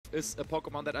is a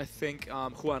Pokemon that I think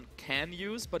Juan can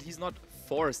use, but he's not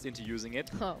forced into using it.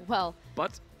 Oh, well.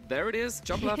 But there it is,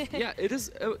 Jumpluff. Yeah, it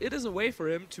is a way for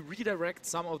him to redirect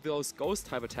some of those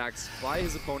Ghost-type attacks by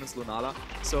his opponent's Lunala.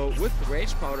 So with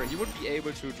Rage Powder, he would be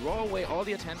able to draw away all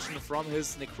the attention from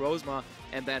his Necrozma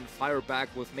and then fire back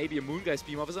with maybe a Moongeist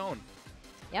Beam of his own.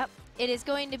 Yep. It is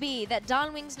going to be that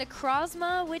Dawnwing's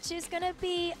Necrozma, which is going to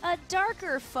be a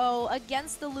darker foe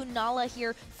against the Lunala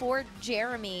here for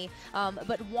Jeremy.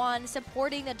 But Juan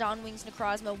supporting the Dawnwing's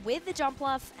Necrozma with the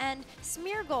Jumpluff, and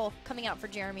Smeargle coming out for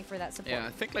Jeremy for that support. Yeah,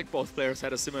 I think like both players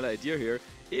had a similar idea here.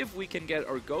 If we can get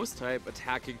our Ghost-type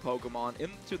attacking Pokemon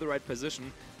into the right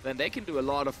position, then they can do a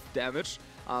lot of damage.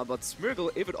 But Smeargle,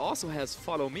 if it also has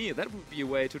Follow Me, that would be a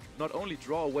way to not only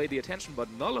draw away the attention,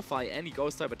 but nullify any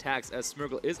Ghost-type attacks, as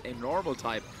Smeargle is a normal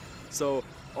type. So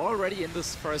already in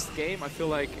this first game, I feel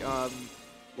like,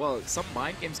 well, some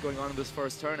mind games going on in this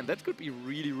first turn, and that could be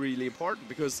really, really important,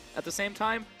 because at the same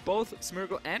time, both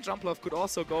Smeargle and Jumpluff could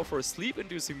also go for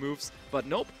sleep-inducing moves, but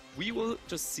nope, we will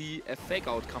just see a Fake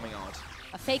Out coming out.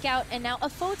 A Fake Out, and now a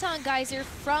Photon Geyser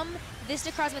from this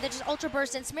Necrozma that just Ultra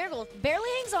Burst, and Smeargle barely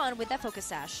hangs on with that Focus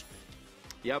Sash.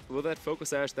 Yep, with that Focus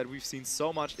Sash that we've seen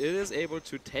so much, it is able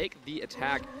to take the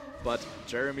attack, but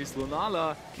Jeremy's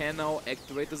Lunala can now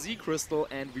activate the Z Crystal,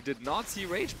 and we did not see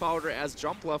Rage Powder as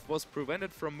Jumpluff was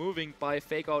prevented from moving by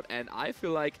Fake Out, and I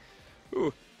feel like,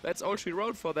 ooh, that's all she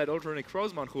wrote for that Ultra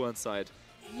Necrozma on Juan's side.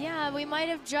 Yeah, we might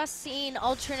have just seen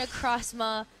Ultra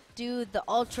Necrozma do the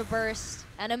Ultra Burst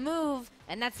and a move,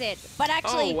 and that's it. But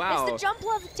actually, it's the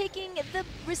Jumpluff taking the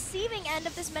receiving end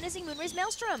of this menacing Moonraze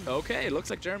Maelstrom. Okay, looks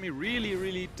like Jeremy really,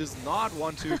 really does not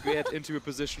want to get into a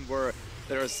position where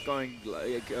there's going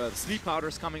like Sleep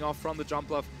Powders coming off from the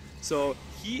Jumpluff. So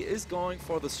he is going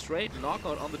for the straight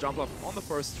knockout on the Jumpluff on the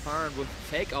first turn with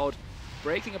Fake Out,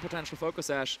 breaking a potential Focus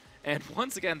Sash. And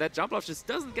once again, that Jumpluff just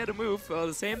doesn't get a move.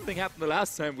 The same thing happened the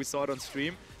last time we saw it on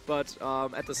stream. But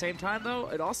at the same time, though,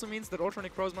 it also means that Ultra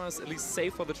Necrozma is at least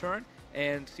safe for the turn,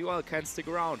 and he can stick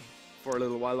around for a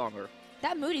little while longer.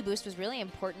 That Moody boost was really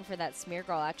important for that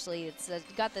Smeargle, actually. It's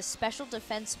got the special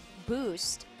defense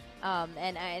boost.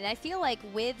 And I feel like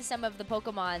with some of the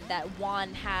Pokemon that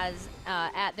Juan has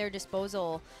at their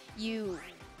disposal, you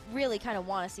really kind of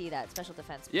want to see that special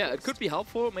defense boost. Yeah, it could be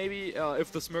helpful maybe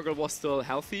if the Smeargle was still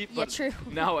healthy. But true.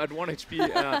 Now at 1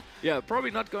 HP, yeah,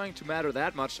 probably not going to matter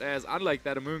that much, as unlike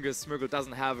that Amoonguss, Smeargle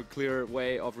doesn't have a clear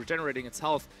way of regenerating its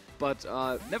health. But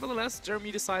nevertheless,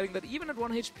 Jeremy deciding that even at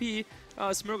 1 HP,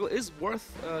 Smeargle is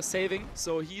worth saving,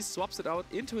 so he swaps it out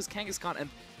into his Kangaskhan, and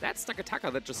that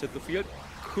Stakataka that just hit the field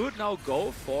could now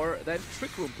go for that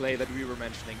Trick Room play that we were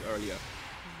mentioning earlier.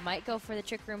 Might go for the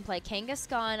Trick Room play.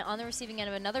 Kangaskhan on the receiving end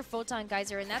of another Photon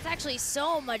Geyser, and that's actually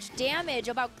so much damage,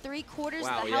 about 3/4 of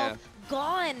the health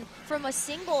gone from a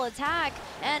single attack,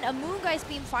 and a Moongeist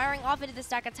Beam firing off into the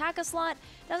Stakataka slot.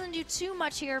 Doesn't do too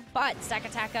much here, but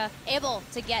Stakataka able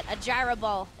to get a Gyro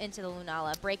Ball into the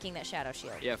Lunala, breaking that Shadow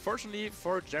Shield. Yeah, fortunately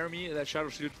for Jeremy, that Shadow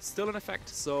Shield is still in effect,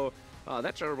 so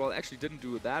that Gyro Ball actually didn't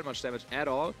do that much damage at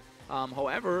all.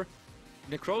 However,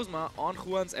 Necrozma on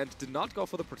Juan's end did not go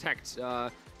for the Protect.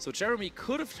 So Jeremy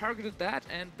could have targeted that,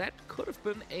 and that could have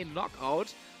been a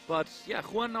knockout. But yeah,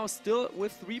 Juan now still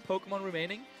with 3 Pokemon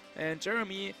remaining, and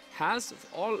Jeremy has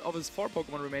all of his 4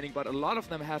 Pokemon remaining, but a lot of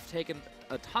them have taken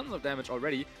a ton of damage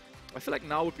already. I feel like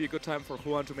now would be a good time for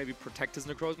Juan to maybe protect his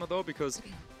Necrozma though, because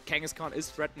Kangaskhan is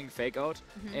threatening Fake Out,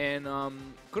 and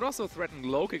could also threaten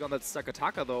Low Kick on that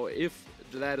Stakataka though, if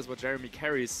that is what Jeremy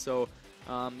carries. So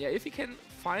yeah, if he can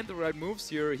find the right moves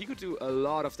here, he could do a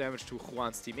lot of damage to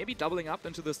Juan's team. Maybe doubling up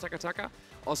into the Stakataka.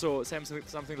 Also,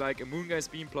 something like a Moongeist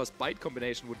Beam plus Bite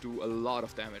combination would do a lot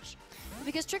of damage.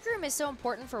 Because Trick Room is so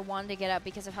important for Juan to get up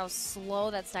because of how slow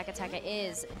that Stakataka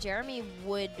is, Jeremy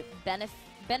would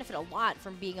benefit a lot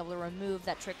from being able to remove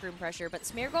that Trick Room pressure. But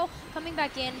Smeargle coming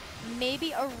back in,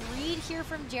 maybe a read here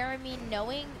from Jeremy,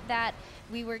 knowing that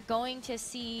we were going to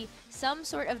see some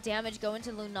sort of damage go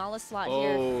into Lunala slot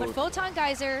here. But Photon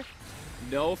Geyser...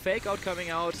 No Fake Out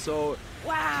coming out, so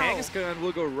Kangaskhan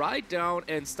will go right down,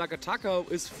 and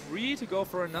Stakataka is free to go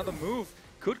for another move.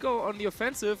 Could go on the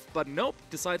offensive, but nope,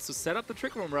 decides to set up the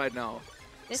Trick Room right now.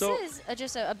 This is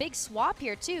just a big swap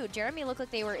here too. Jeremy looked like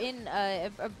they were in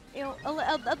a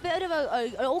bit of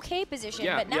an okay position,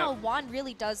 but now Juan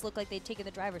really does look like they've taken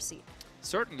the driver's seat.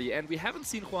 Certainly, and we haven't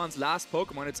seen Juan's last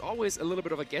Pokemon. It's always a little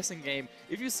bit of a guessing game.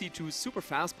 If you see 2 super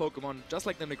fast Pokemon, just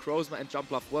like the Necrozma and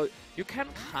Jumpluff, well, you can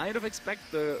kind of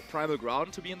expect the Primal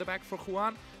Ground to be in the back for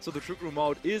Juan, so the Trick Room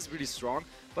mode is really strong.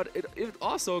 But it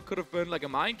also could have been like a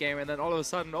mind game, and then all of a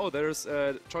sudden, oh, there's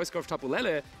Choice Scarf Tapu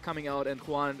Lele coming out, and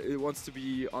Juan wants to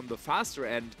be on the faster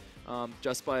end.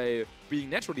 just by being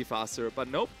naturally faster. But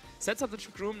nope, sets up the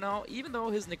Trick Room now, even though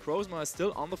his Necrozma is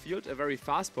still on the field, a very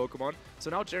fast Pokemon. So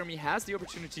now Jeremy has the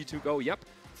opportunity to go, yep,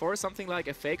 for something like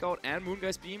a Fake Out and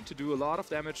Moongeist Beam to do a lot of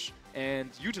damage and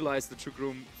utilize the Trick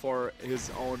Room for his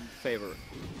own favor.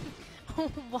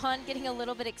 Juan getting a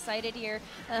little bit excited here,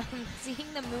 seeing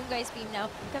the Moongeist Beam now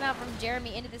come out from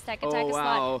Jeremy into the Stack Attack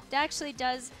slot. It actually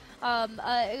does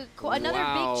another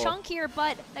big chunk here,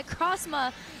 but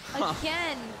Necrozma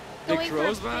again going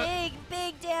for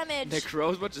big damage.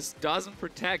 Necrozma just doesn't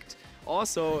protect.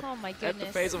 Also, oh my at the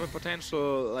face of a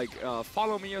potential like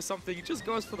follow me or something, he just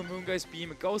goes for the Moongeist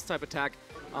Beam, a ghost type attack.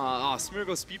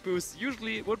 Smeargle speed boost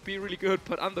usually would be really good,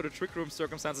 but under the Trick Room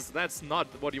circumstances, that's not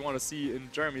what you want to see in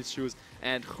Jeremy's shoes.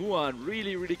 And Juan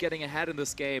really getting ahead in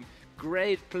this game.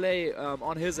 Great play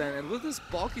on his end, and with this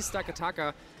bulky Stack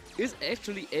Attacker, is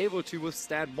actually able to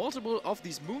withstand multiple of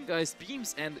these Moongeist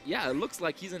Beams, and yeah, it looks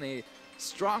like he's in a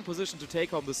strong position to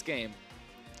take home this game.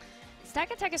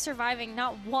 Stack Attack is surviving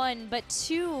not one, but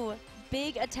two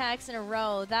big attacks in a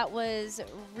row. That was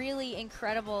really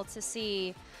incredible to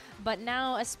see. But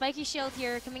now a Spiky Shield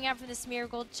here coming out from the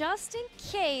Smeargle just in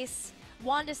case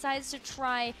Juan decides to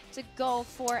try to go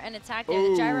for an attack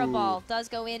there. The Gyro Ball does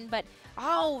go in, but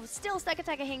still Stack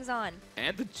Attack hangs on.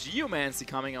 And the Geomancy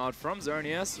coming out from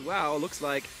Xerneas. Wow, looks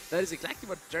like that is exactly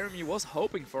what Jeremy was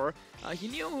hoping for. He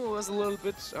knew he was a little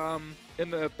bit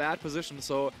in a bad position,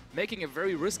 so making a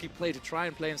very risky play to try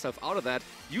and play himself out of that,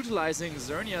 utilizing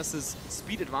Xerneas'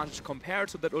 speed advantage compared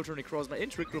to that Ultra Necrozma in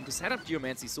Trick Room to set up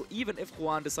Geomancy. So even if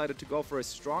Juan decided to go for a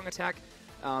strong attack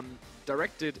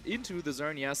directed into the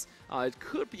Xerneas, it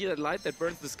could be that light that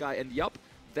burns the sky, and yup,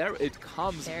 there it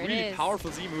comes. Really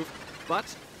powerful Z-move, but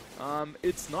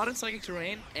it's not in Psychic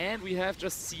Terrain, and we have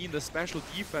just seen the special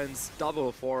defense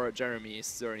double for Jeremy's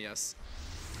Xerneas.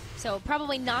 So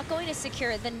probably not going to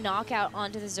secure the knockout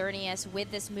onto the Xerneas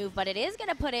with this move, but it is going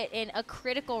to put it in a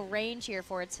critical range here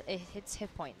for its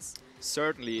hit points.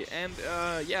 Certainly, and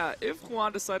yeah, if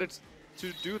Juan decided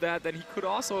to do that, then he could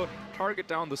also target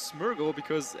down the Smeargle,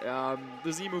 because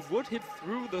the Z-move would hit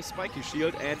through the Spiky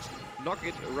Shield and knock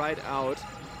it right out.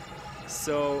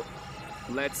 So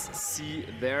let's see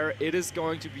there. It is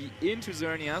going to be into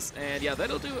Xerneas, and yeah,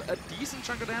 that'll do a decent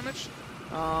chunk of damage.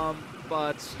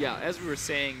 But yeah, as we were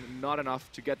saying, not enough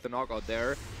to get the knockout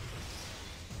there.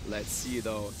 Let's see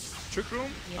though. Trick Room,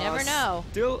 you never know,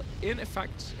 still in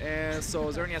effect, and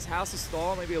so Xerneas has to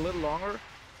stall maybe a little longer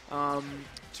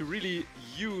to really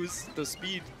use the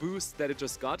speed boost that it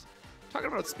just got. Talking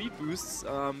about speed boosts,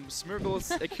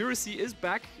 Smeargle's accuracy is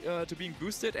back to being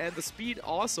boosted, and the speed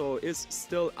also is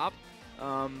still up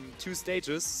 2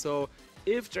 stages. So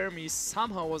if Jeremy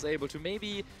somehow was able to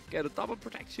maybe get a double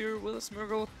protect here with a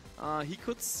Smeargle, he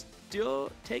could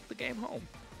still take the game home.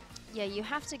 Yeah, you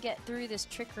have to get through this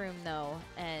Trick Room though,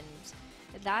 and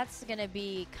that's going to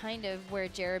be kind of where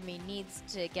Jeremy needs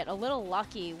to get a little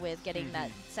lucky with getting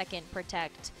that second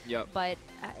protect. Yep. But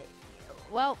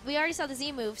well, we already saw the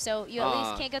Z move, so you at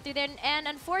least can't go through there. And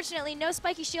unfortunately, no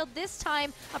Spiky Shield this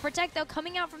time. A Protect, though,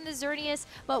 coming out from the Xerneas,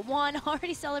 but Juan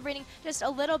already celebrating just a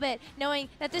little bit, knowing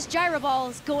that this Gyro Ball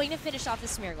is going to finish off the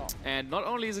Smeargle. And not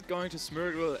only is it going to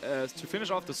to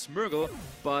finish off the Smeargle,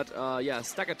 but yeah,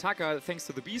 Stack Attacker, thanks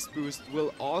to the Beast Boost,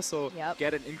 will also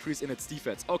get an increase in its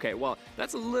defense. Okay, well,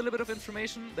 that's a little bit of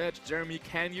information that Jeremy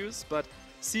can use, but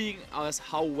seeing as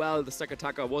how well the Stack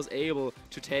Attacker was able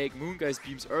to take Moongeist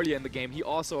Beams earlier in the game, he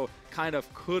also kind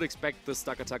of could expect the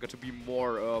Stack Attacker to be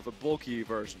more of a bulky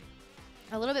version.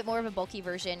 A little bit more of a bulky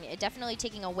version, definitely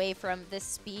taking away from the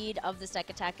speed of the Stack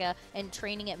Attacker and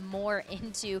training it more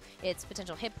into its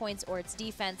potential hit points or its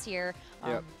defense here.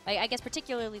 I guess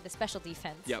particularly the special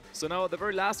defense. Yep. So now the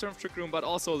very last turn of Trick Room, but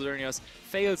also Xerneas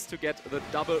fails to get the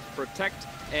double protect.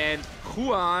 And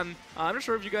Juan, I'm not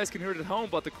sure if you guys can hear it at home,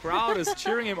 but the crowd is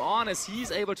cheering him on as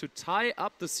he's able to tie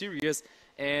up the series.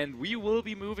 And we will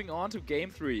be moving on to Game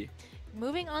 3.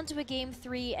 Moving on to a Game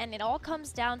 3, and it all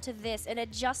comes down to this. An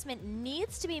adjustment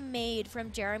needs to be made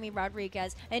from Jeremy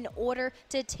Rodrigues in order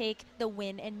to take the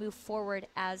win and move forward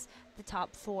as the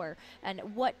top 4. And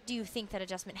what do you think that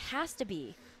adjustment has to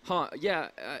be? Yeah,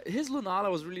 his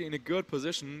Lunala was really in a good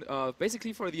position,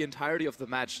 basically for the entirety of the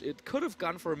match. It could have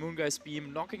gone for a Moongeist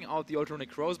Beam, knocking out the Ultra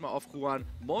Necrozma of Juan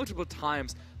multiple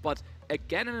times, but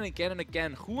again and again and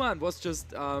again, Juan was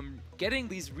just getting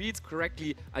these reads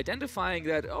correctly, identifying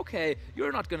that, okay,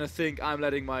 you're not going to think I'm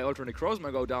letting my Ultra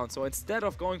Necrozma go down. So instead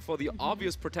of going for the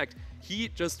obvious protect, he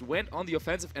just went on the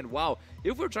offensive. And wow,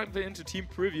 if we're jumping into team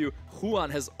preview, Juan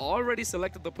has already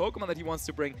selected the Pokemon that he wants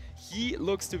to bring. He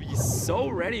looks to be so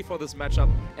ready for this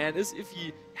matchup. And as if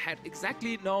he had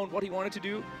exactly known what he wanted to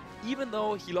do, even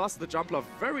though he lost the jump love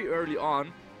very early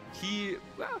on,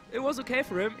 it was okay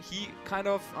for him. He kind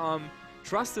of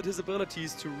trusted his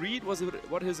abilities to read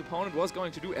what his opponent was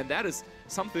going to do, and that is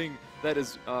something that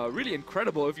is really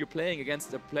incredible if you're playing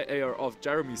against a player of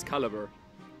Jeremy's caliber.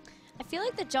 I feel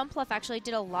like the jump left actually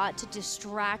did a lot to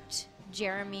distract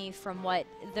Jeremy from what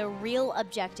the real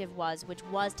objective was, which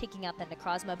was taking out that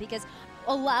Necrozma, because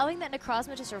allowing that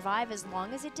Necrozma to survive as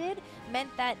long as it did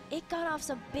meant that it got off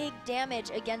some big damage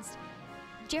against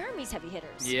Jeremy's heavy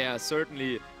hitters. Yeah,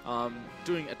 certainly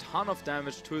doing a ton of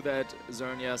damage to that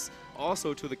Xerneas,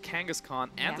 also to the Kangaskhan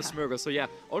and the Smirgle. So yeah,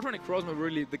 Ultra Necrozma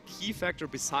really the key factor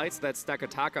besides that Stack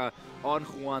Attacker on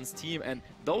Juan's team, and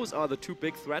those are the two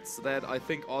big threats that I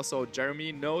think also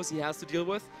Jeremy knows he has to deal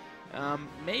with.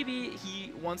 Maybe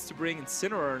he wants to bring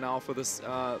Incineroar now for this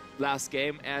last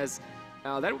game, as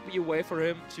that would be a way for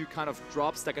him to kind of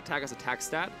drop Stack Attacker's attack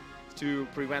stat to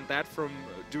prevent that from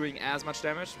doing as much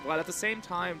damage, while at the same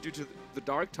time, due to the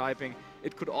dark typing,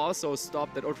 it could also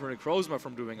stop that Ultra Necrozma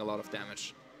from doing a lot of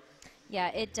damage. Yeah,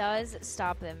 it does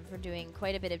stop them from doing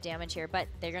quite a bit of damage here, but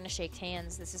they're going to shake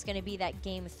hands. This is going to be that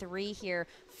game 3 here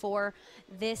for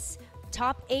this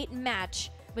top 8 match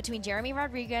between Jeremy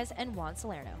Rodrigues and Juan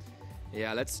Salerno.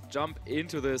 Yeah, let's jump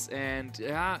into this, and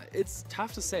yeah, it's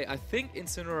tough to say. I think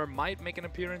Incineroar might make an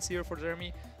appearance here for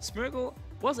Jeremy. Smirgle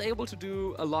was able to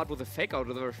do a lot with a fake out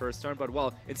of the very first turn, but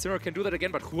well, Incineroar can do that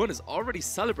again, but Juan is already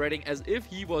celebrating as if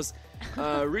he was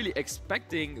really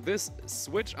expecting this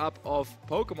switch up of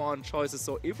Pokemon choices.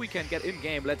 So if we can get in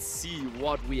game, let's see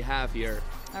what we have here.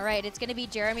 All right, it's going to be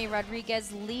Jeremy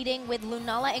Rodrigues leading with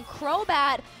Lunala and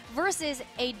Crobat versus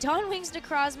a Dawnwings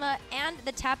Necrozma and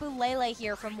the Tapu Lele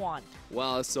here from Juan.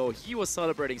 Well, so he was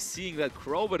celebrating seeing that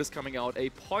Crobat is coming out, a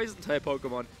Poison-type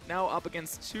Pokemon, now up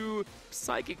against 2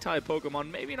 Psychic-type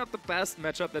Pokemon. Maybe not the best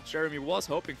matchup that Jeremy was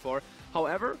hoping for.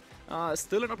 However,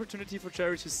 still an opportunity for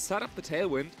Jerry to set up the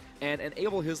Tailwind and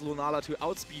enable his Lunala to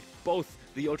outspeed both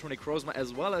the Ultra Necrozma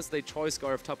as well as the Choice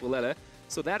Scarf Tapu Lele.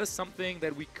 So that is something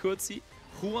that we could see.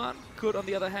 Juan could, on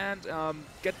the other hand,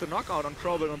 get the knockout on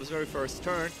Crobat on this very first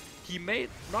turn. He may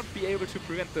not be able to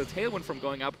prevent the Tailwind from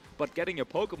going up, but getting a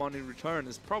Pokemon in return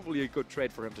is probably a good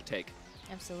trade for him to take.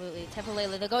 Absolutely. Tapu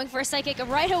Lele, they're going for a Psychic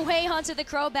right away onto the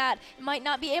Crobat. Might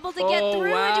not be able to get through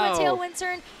into a Tailwind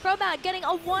turn. Crobat getting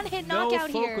a one-hit knockout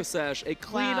here. No Focus Sash, a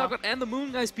clean knockout, and the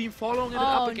Moongeist Beam following it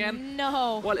up again.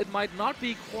 No. Well, it might not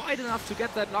be quite enough to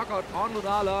get that knockout on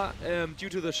Lunala due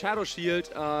to the Shadow Shield.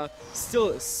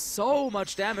 Still so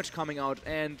much damage coming out,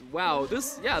 and wow,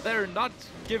 they're not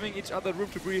giving each other room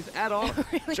to breathe at all.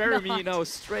 Really Jeremy now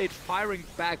straight firing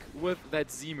back with that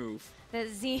Z move. The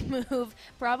Z move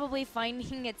probably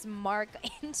finding its mark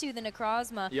into the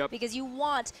Necrozma because you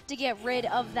want to get rid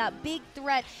of that big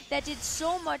threat that did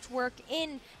so much work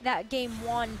in that game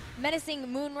 1.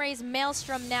 Menacing Moonrays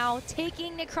Maelstrom now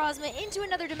taking Necrozma into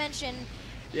another dimension.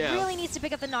 Really needs to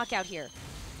pick up the knockout here.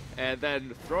 And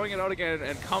then throwing it out again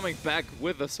and coming back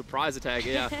with a surprise attack.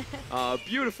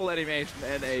 Beautiful animation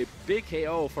and a big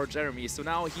KO for Jeremy. So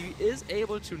now he is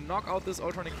able to knock out this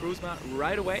Ultra Necrozma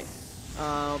right away.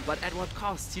 But at what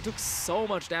cost? He took so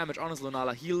much damage on his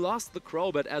Lunala. He lost the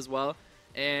Crobat as well.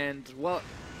 And, well,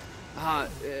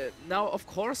 now, of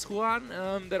course, Juan,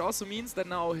 that also means that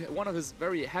now one of his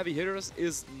very heavy hitters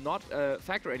is not a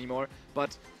factor anymore.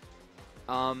 But,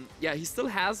 yeah, he still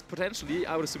has, potentially,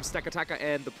 I would assume, Stack Attacker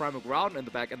and the Primal Groudon in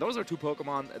the back. And those are 2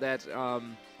 Pokemon that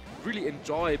really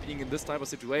enjoy being in this type of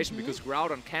situation because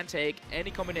Groudon can take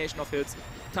any combination of hits.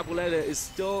 Tapu Lele is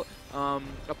still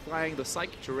applying the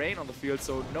Psychic Terrain on the field,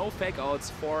 so no fake outs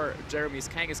for Jeremy's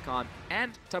Kangaskhan.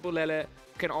 And Tapu Lele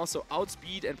can also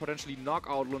outspeed and potentially knock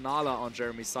out Lunala on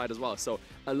Jeremy's side as well. So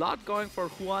a lot going for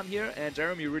Juan here, and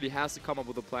Jeremy really has to come up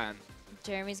with a plan.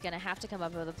 Jeremy's going to have to come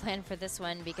up with a plan for this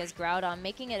one because Groudon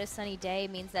making it a sunny day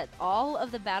means that all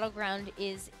of the battleground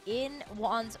is in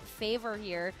Juan's favor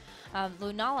here.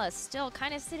 Lunala is still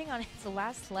kind of sitting on its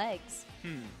last legs.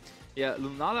 Yeah,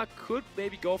 Lunala could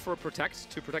maybe go for a Protect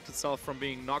to protect itself from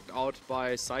being knocked out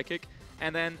by Psychic.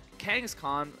 And then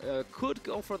Kangaskhan could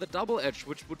go for the Double Edge,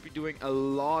 which would be doing a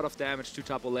lot of damage to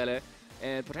Tapu Lele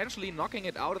and potentially knocking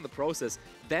it out in the process.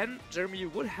 Then Jeremy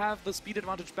would have the speed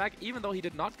advantage back, even though he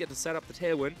did not get to set up the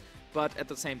Tailwind. But at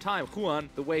the same time, Juan,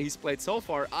 the way he's played so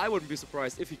far, I wouldn't be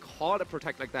surprised if he caught a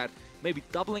Protect like that, maybe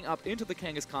doubling up into the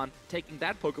Kangaskhan, taking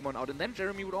that Pokemon out, and then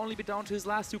Jeremy would only be down to his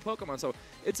last 2 Pokemon. So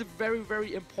it's a very,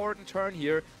 very important turn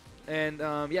here. And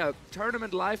yeah,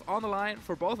 tournament life on the line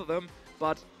for both of them.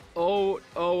 But I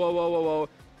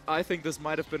think this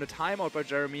might have been a timeout by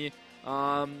Jeremy.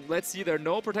 Let's see, there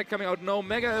no Protect coming out, no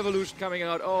Mega Evolution coming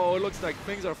out. Oh, it looks like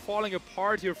things are falling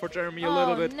apart here for Jeremy a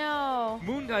little bit. No.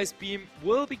 Moonguy's Beam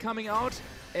will be coming out,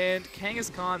 and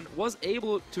Kangaskhan was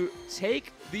able to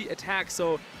take the attack.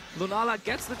 So Lunala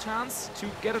gets the chance to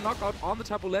get a knockout on the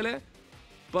Tapu Lele.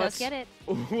 But Does get it.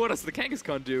 What does the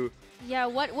Kangaskhan do? Yeah,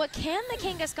 what can the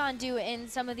Kangaskhan do in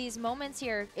some of these moments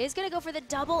here is going to go for the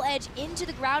double edge into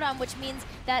the Groudon, which means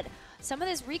that some of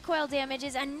this recoil damage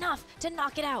is enough to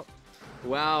knock it out.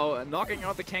 Wow, knocking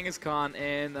out the Kangaskhan,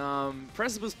 and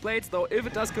Precipice Blades, though, if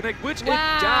it does connect, which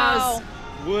Wow. it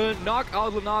does, will knock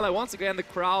out Lunala. Once again, the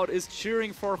crowd is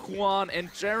cheering for Juan,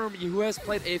 and Jeremy, who has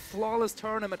played a flawless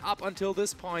tournament up until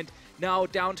this point, now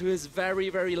down to his very,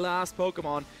 very last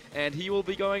Pokemon, and he will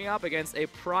be going up against a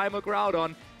Primal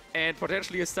Groudon and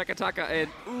potentially a Stakataka, and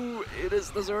ooh, it is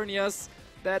the Xerneas.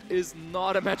 That is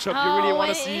not a matchup you really want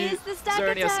to see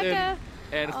Xerneas in.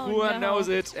 And Juan knows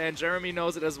it, and Jeremy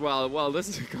knows it as well. Well, this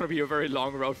is going to be a very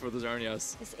long road for the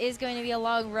Xerneas. This is going to be a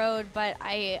long road, but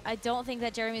I don't think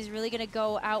that Jeremy is really going to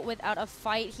go out without a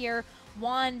fight here.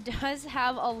 Juan does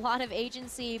have a lot of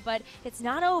agency, but it's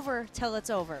not over till it's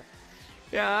over.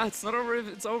 Yeah, it's not over if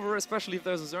it's over, especially if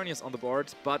there's a Xerneas on the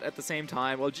board. But at the same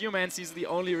time, well, Geomancy is the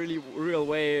only really real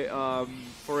way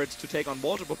for it to take on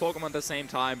multiple Pokemon at the same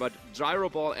time. But Gyro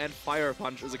Ball and Fire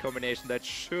Punch is a combination that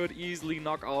should easily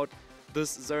knock out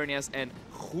this Xerneas. And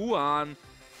Juan,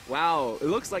 wow, it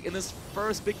looks like in this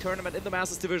first big tournament in the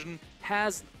Masters Division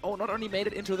has not only made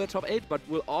it into the top 8, but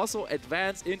will also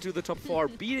advance into the top 4,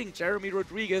 beating Jeremy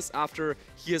Rodrigues after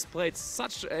he has played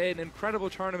such an incredible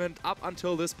tournament up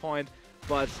until this point.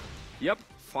 But, yep,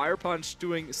 Fire Punch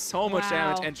doing so much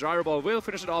damage, and Gyro Ball will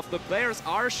finish it off. The players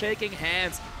are shaking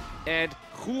hands, and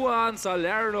Juan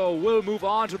Salerno will move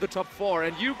on to the top 4,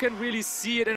 and you can really see it in